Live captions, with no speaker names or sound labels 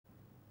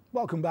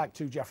Welcome back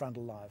to Jeff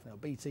Randall Live. Now,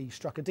 BT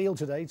struck a deal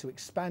today to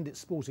expand its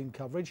sporting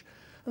coverage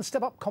and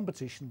step up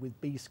competition with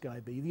Sky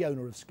B, the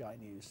owner of Sky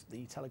News.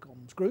 The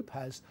telecoms group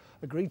has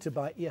agreed to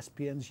buy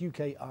ESPN's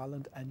UK,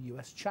 Ireland and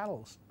US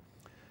channels.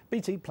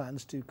 BT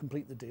plans to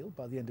complete the deal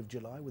by the end of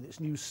July, with its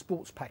new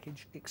sports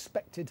package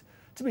expected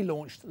to be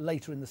launched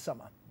later in the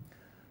summer.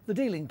 The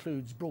deal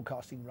includes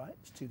broadcasting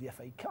rights to the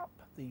FA Cup,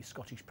 the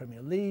Scottish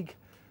Premier League,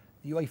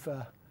 the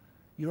UEFA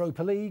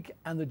Europa League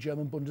and the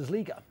German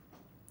Bundesliga.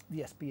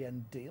 The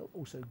ESPN deal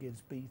also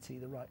gives BT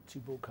the right to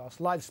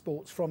broadcast live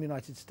sports from the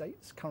United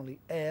States, currently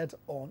aired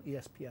on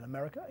ESPN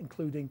America,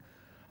 including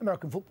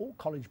American football,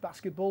 college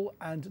basketball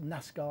and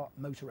NASCAR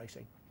motor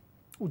racing.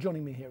 Well,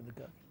 joining me here in the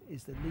Gurk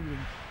is the leading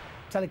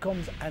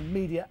telecoms and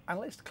media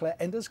analyst, Claire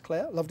Enders.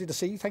 Claire, lovely to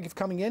see you. Thank you for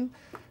coming in.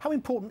 How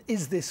important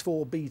is this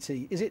for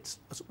BT? Is it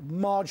a sort of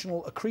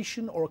marginal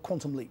accretion or a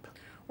quantum leap?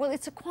 Well,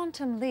 it's a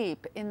quantum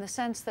leap in the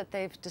sense that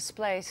they've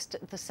displaced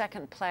the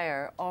second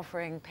player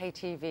offering pay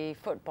TV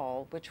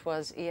football, which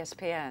was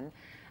ESPN.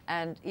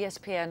 And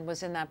ESPN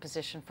was in that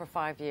position for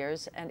 5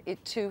 years, and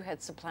it too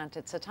had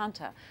supplanted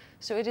Setanta.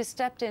 So it has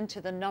stepped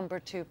into the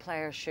number 2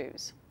 player's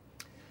shoes.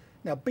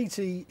 Now,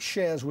 BT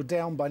shares were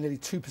down by nearly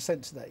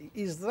 2% today.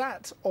 Is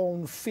that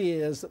on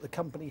fears that the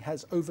company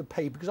has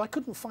overpaid? Because I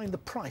couldn't find the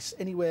price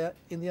anywhere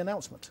in the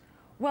announcement.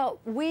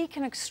 Well, we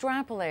can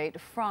extrapolate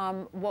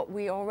from what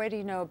we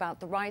already know about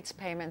the rights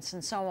payments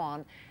and so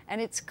on, and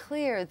it's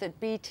clear that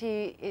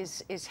BT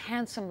is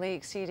handsomely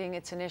exceeding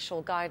its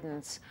initial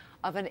guidance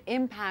of an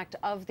impact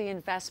of the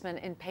investment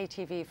in pay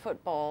TV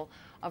football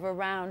of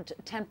around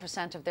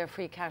 10% of their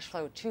free cash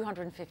flow,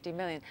 250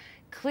 million.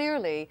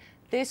 Clearly,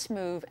 this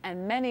move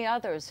and many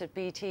others that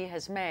BT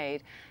has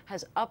made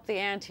has upped the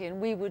ante, and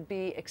we would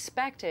be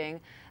expecting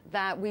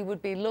that we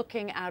would be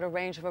looking at a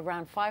range of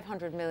around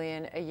 500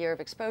 million a year of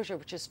exposure,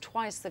 which is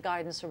twice the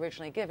guidance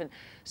originally given.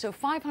 So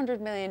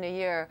 500 million a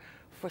year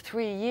for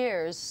 3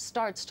 years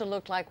starts to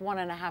look like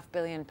 £1.5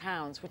 billion,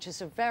 which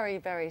is a very,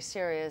 very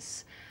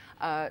serious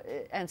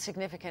and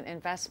significant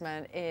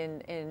investment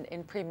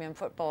in premium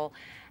football.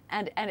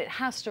 And it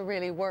has to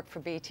really work for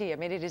BT. I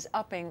mean, it is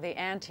upping the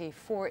ante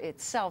for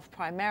itself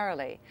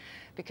primarily,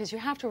 because you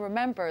have to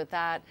remember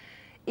that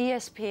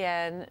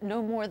ESPN,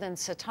 no more than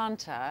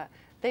Setanta,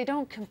 they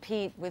don't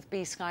compete with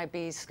Sky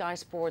B, Sky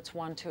Sports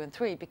 1, 2 and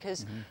 3,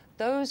 because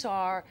those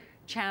are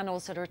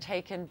channels that are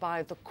taken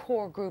by the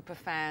core group of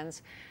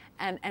fans,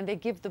 and they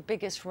give the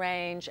biggest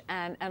range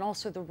and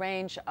also the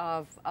range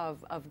of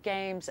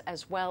games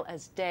as well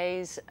as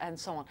days and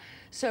so on.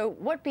 So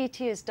what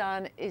BT has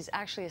done is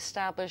actually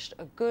established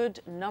a good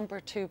number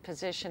 2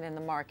 position in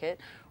the market,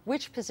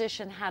 which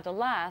position had,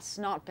 alas,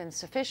 not been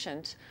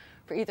sufficient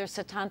for either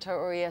Setanta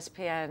or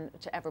ESPN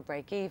to ever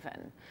break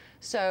even.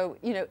 So,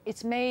 you know,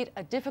 it's made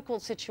a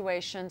difficult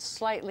situation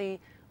slightly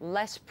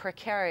less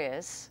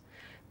precarious,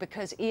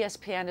 because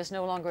ESPN is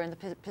no longer in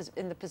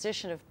the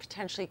position of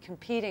potentially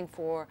competing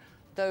for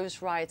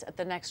those rights at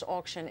the next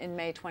auction in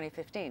May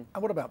 2015.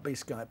 And what about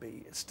Sky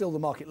B? It's still the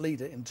market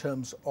leader in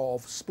terms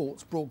of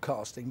sports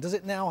broadcasting. Does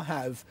it now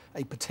have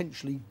a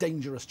potentially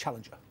dangerous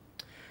challenger?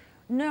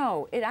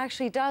 No, it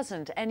actually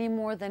doesn't, any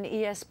more than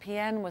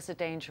ESPN was a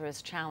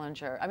dangerous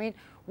challenger. I mean,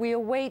 we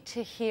await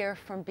to hear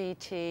from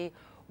BT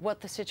what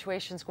the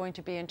situation is going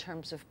to be in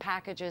terms of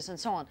packages and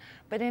so on.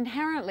 But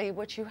inherently,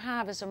 what you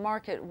have is a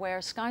market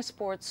where Sky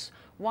Sports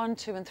 1,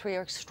 2 and 3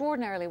 are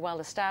extraordinarily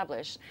well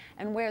established,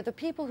 and where the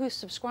people who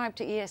subscribe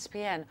to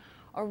ESPN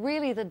are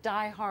really the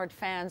die-hard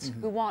fans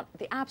who want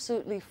the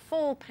absolutely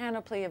full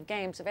panoply of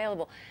games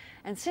available.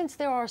 And since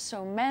there are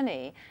so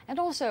many, and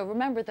also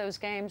remember, those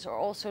games are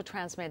also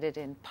transmitted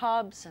in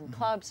pubs and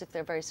clubs if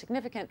they're very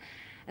significant.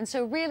 And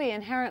so really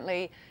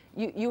inherently,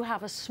 you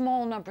have a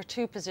small number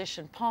 2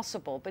 position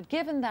possible. But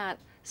given that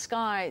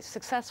Sky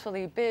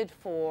successfully bid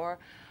for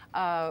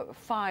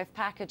 5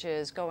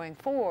 packages going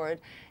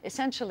forward,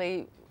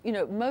 essentially, you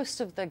know,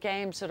 most of the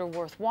games that are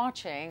worth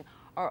watching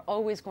are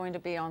always going to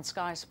be on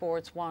Sky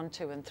Sports 1,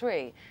 2 and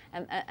 3.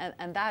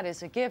 And that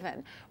is a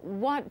given.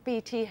 What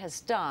BT has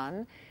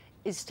done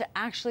is to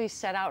actually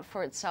set out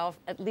for itself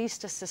at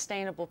least a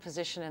sustainable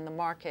position in the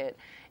market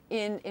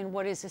in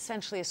what is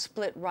essentially a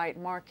split right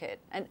market.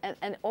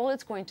 And all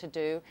it's going to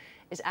do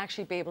is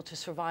actually be able to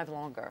survive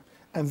longer.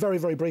 And very,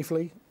 very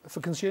briefly, for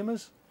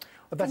consumers,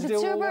 a better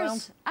deal all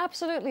around?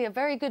 Absolutely, a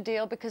very good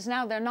deal, because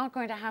now they're not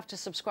going to have to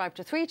subscribe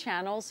to 3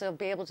 channels. They'll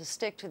be able to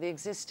stick to the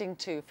existing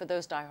 2 for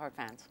those diehard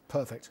fans.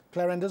 Perfect.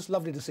 Claire Enders,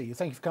 lovely to see you.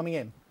 Thank you for coming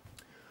in.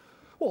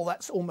 Well,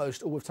 that's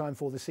almost all we've time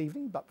for this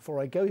evening, but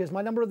before I go, here's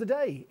my number of the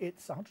day.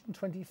 It's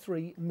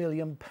 £123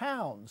 million.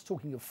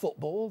 Talking of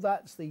football,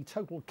 that's the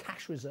total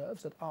cash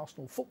reserves at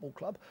Arsenal Football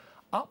Club,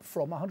 up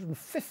from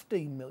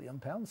 £115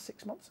 million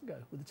 6 months ago,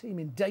 with the team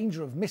in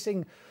danger of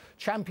missing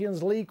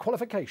Champions League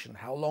qualification.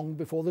 How long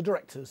before the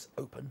directors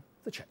open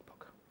the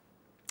chequebook?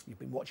 You've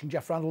been watching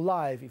Jeff Randall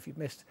Live. If you've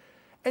missed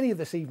any of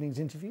this evening's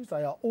interviews,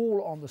 they are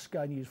all on the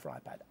Sky News for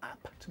iPad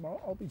app.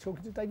 Tomorrow I'll be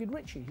talking to David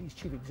Ritchie. He's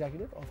Chief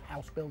Executive of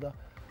house builder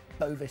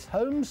Bovis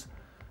Homes.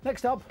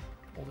 Next up,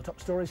 all the top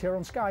stories here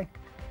on Sky.